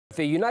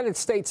The United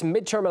States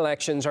midterm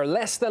elections are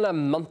less than a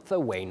month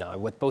away now,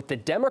 with both the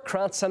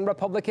Democrats and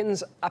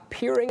Republicans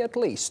appearing at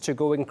least to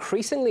go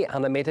increasingly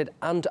animated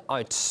and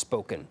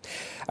outspoken.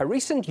 A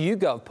recent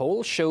YouGov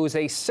poll shows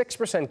a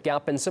 6%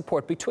 gap in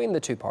support between the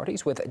two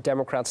parties, with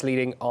Democrats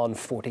leading on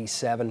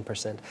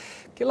 47%.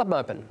 Caleb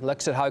Maupin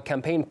looks at how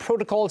campaign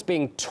protocols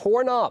being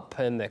torn up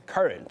in the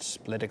current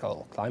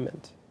political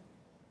climate.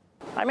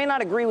 I may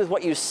not agree with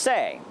what you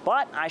say,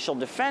 but I shall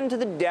defend to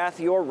the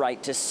death your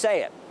right to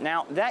say it.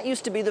 Now, that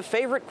used to be the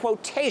favorite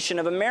quotation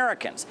of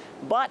Americans,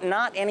 but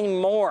not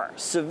anymore.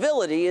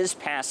 Civility is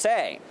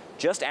passé.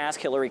 Just ask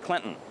Hillary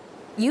Clinton.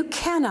 You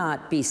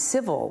cannot be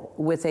civil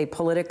with a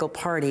political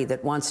party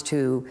that wants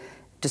to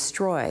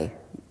destroy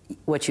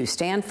what you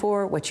stand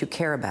for, what you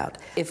care about.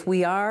 If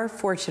we are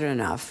fortunate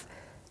enough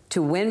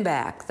to win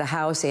back the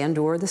House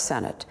and/or the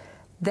Senate,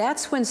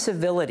 that's when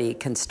civility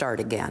can start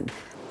again.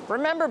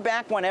 Remember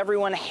back when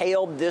everyone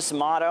hailed this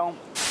motto?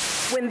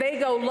 When they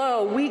go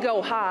low, we go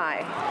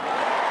high.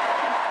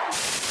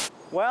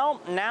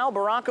 Well, now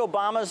Barack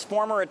Obama's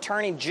former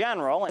Attorney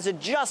General has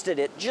adjusted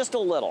it just a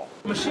little.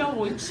 Michelle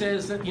always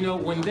says that,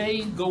 when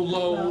they go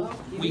low,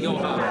 we go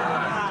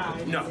high.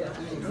 No.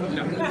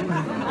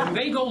 When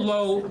they go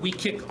low, we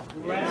kick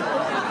them.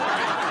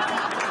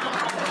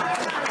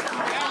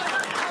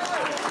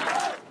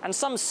 And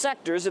some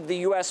sectors of the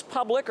U.S.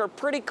 public are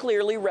pretty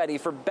clearly ready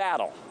for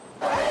battle.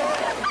 I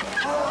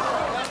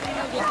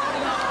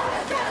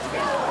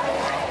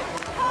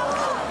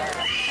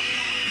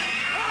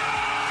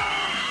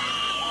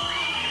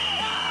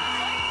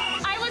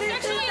was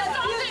sexually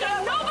assaulted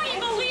and nobody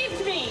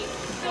believed me.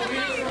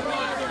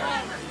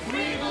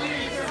 We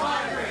believe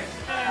survivors.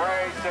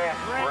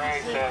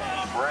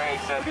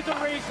 Racist. Look at the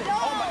racist. No,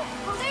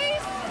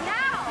 police,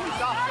 now.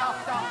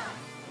 Stop.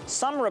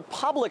 Some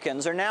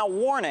Republicans are now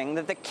warning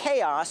that the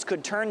chaos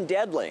could turn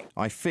deadly.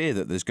 I fear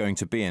that there's going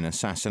to be an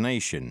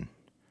assassination.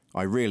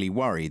 I really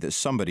worry that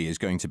somebody is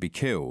going to be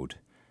killed,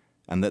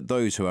 and that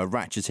those who are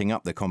ratcheting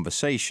up the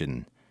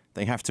conversation,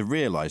 they have to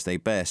realize they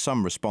bear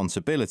some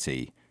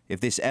responsibility if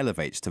this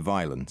elevates to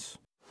violence.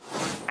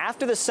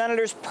 After the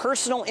senator's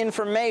personal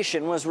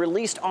information was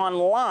released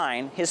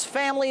online, his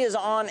family is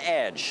on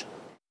edge.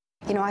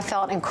 I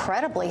felt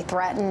incredibly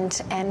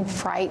threatened and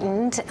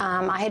frightened.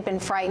 I had been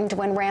frightened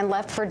when Rand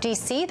left for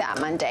D.C.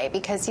 that Monday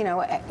because,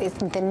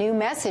 the new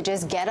message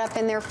is get up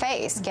in their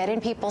face, get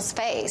in people's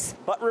face.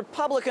 But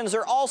Republicans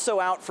are also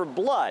out for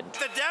blood.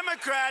 The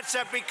Democrats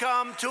have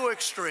become too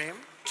extreme,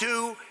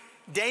 too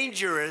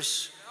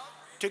dangerous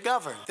to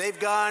govern. They've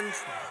gone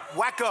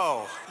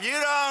wacko. You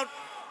don't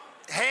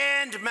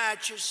hand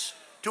matches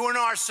to an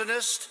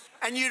arsonist,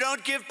 and you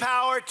don't give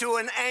power to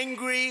an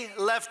angry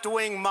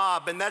left-wing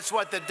mob, and that's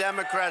what the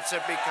Democrats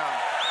have become.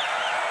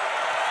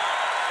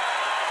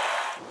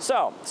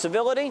 So,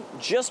 civility,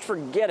 just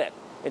forget it.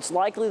 It's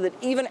likely that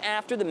even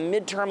after the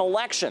midterm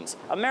elections,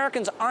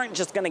 Americans aren't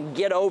just going to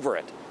get over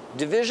it.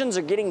 Divisions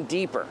are getting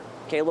deeper.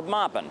 Caleb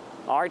Maupin,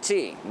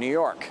 RT, New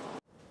York.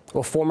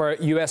 Well, former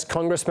U.S.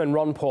 Congressman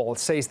Ron Paul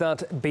says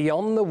that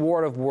beyond the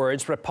war of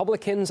words,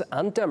 Republicans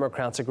and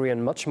Democrats agree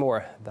on much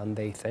more than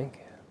they think.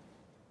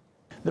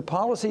 The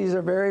policies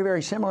are very,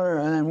 very similar,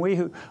 and we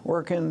who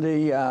work in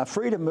the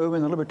freedom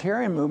movement, the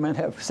libertarian movement,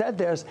 have said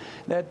this,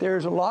 that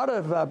there's a lot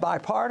of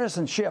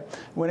bipartisanship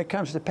when it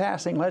comes to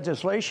passing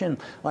legislation,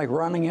 like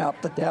running up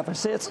the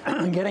deficits,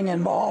 getting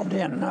involved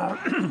in,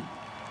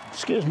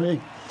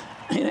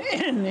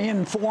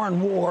 in foreign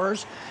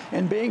wars,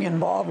 and being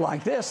involved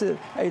like this.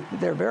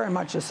 They're very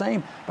much the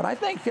same. But I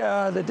think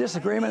the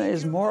disagreement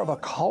is more of a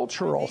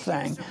cultural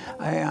thing.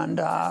 And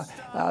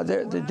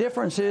the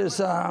difference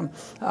is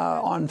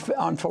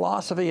on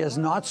philosophy is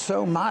not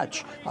so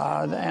much.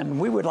 And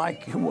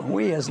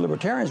we as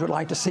libertarians would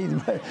like to see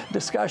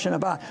discussion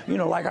about,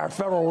 like our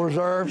Federal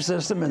Reserve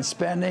System and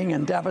spending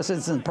and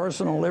deficits and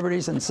personal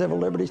liberties and civil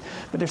liberties.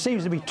 But there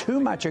seems to be too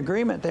much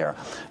agreement there.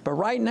 But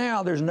right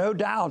now, there's no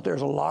doubt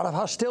there's a lot of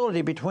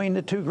hostility between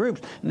the two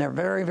groups, and they're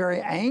very, very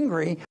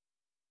angry.